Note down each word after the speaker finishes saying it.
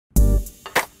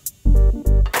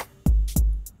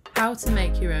How to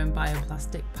make your own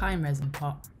bioplastic pine resin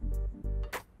pot.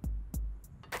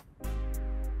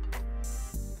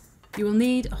 You will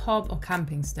need a hob or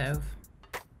camping stove,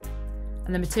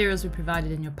 and the materials will be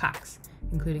provided in your packs,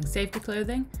 including safety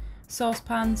clothing,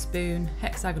 saucepan, spoon,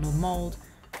 hexagonal mould,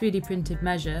 3D printed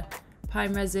measure,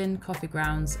 pine resin, coffee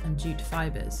grounds and jute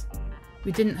fibres.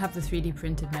 We didn't have the 3D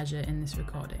printed measure in this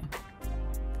recording.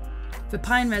 For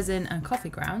pine resin and coffee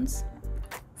grounds,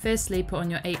 firstly put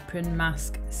on your apron,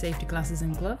 mask, safety glasses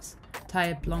and gloves,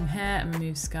 tie up long hair and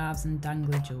remove scarves and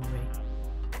dangly jewellery.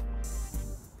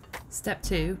 Step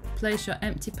 2. Place your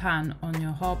empty pan on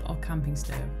your hob or camping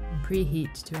stove and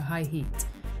preheat to a high heat,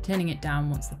 turning it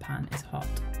down once the pan is hot.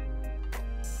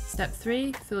 Step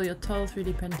 3. Fill your tall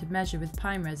 3D printed measure with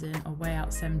pine resin or weigh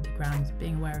out 70 grams,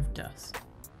 being aware of dust.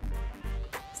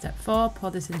 Step 4.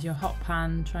 Pour this into your hot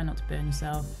pan, try not to burn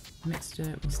yourself, the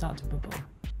mixture will start to bubble.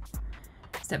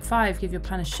 Step 5. Give your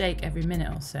pan a shake every minute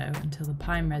or so until the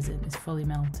pine resin is fully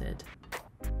melted.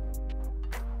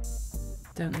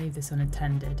 Don't leave this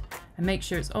unattended, and make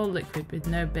sure it's all liquid with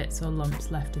no bits or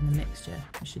lumps left in the mixture.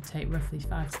 It should take roughly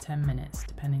 5 to 10 minutes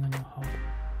depending on your hob.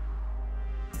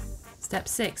 Step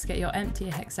 6. Get your empty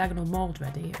hexagonal mould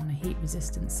ready on a heat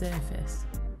resistant surface.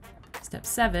 Step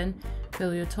 7.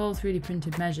 Fill your tall 3D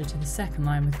printed measure to the second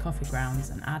line with coffee grounds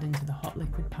and add into the hot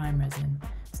liquid pine resin.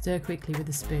 Stir quickly with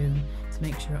a spoon to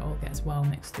make sure it all gets well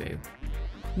mixed through.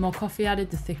 The more coffee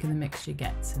added, the thicker the mixture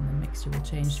gets, and the mixture will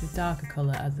change to a darker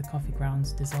colour as the coffee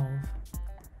grounds dissolve.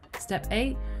 Step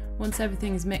 8. Once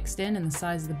everything is mixed in and the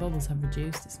size of the bubbles have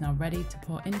reduced, it's now ready to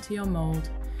pour into your mould.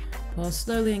 Pour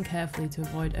slowly and carefully to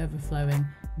avoid overflowing,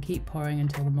 and keep pouring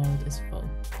until the mould is full.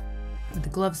 With the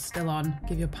gloves still on,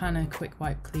 give your pan a quick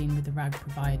wipe clean with the rag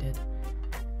provided.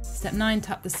 Step 9.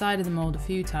 Tap the side of the mould a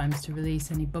few times to release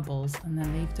any bubbles and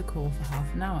then leave to cool for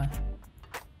half an hour.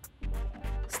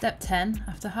 Step 10.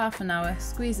 After half an hour,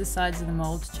 squeeze the sides of the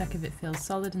mould to check if it feels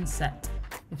solid and set.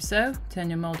 If so, turn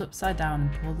your mould upside down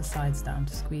and pull the sides down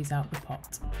to squeeze out the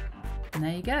pot. And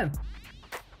there you go.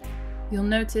 You'll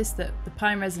notice that the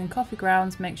pine resin and coffee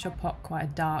grounds makes your pot quite a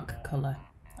dark colour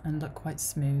and look quite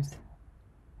smooth.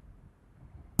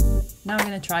 Now I'm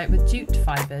going to try it with jute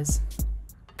fibres.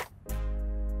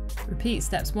 Repeat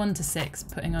steps 1 to 6,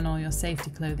 putting on all your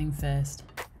safety clothing first.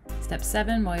 Step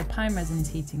 7, while your pine resin is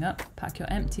heating up, pack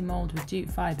your empty mould with jute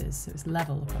fibres so it's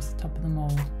level across the top of the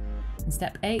mould. In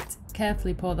step 8,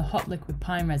 carefully pour the hot liquid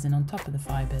pine resin on top of the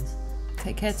fibres.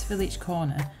 Take care to fill each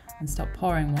corner and stop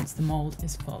pouring once the mould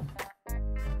is full.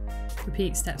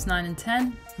 Repeat steps 9 and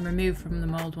 10 and remove from the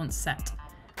mould once set.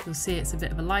 You'll see it's a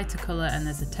bit of a lighter colour and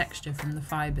there's a texture from the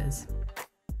fibres.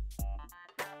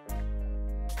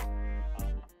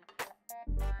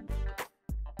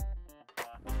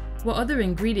 What other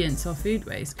ingredients or food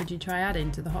waste could you try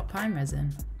adding to the hot pine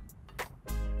resin?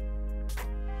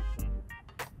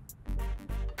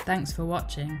 Thanks for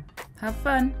watching. Have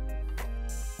fun!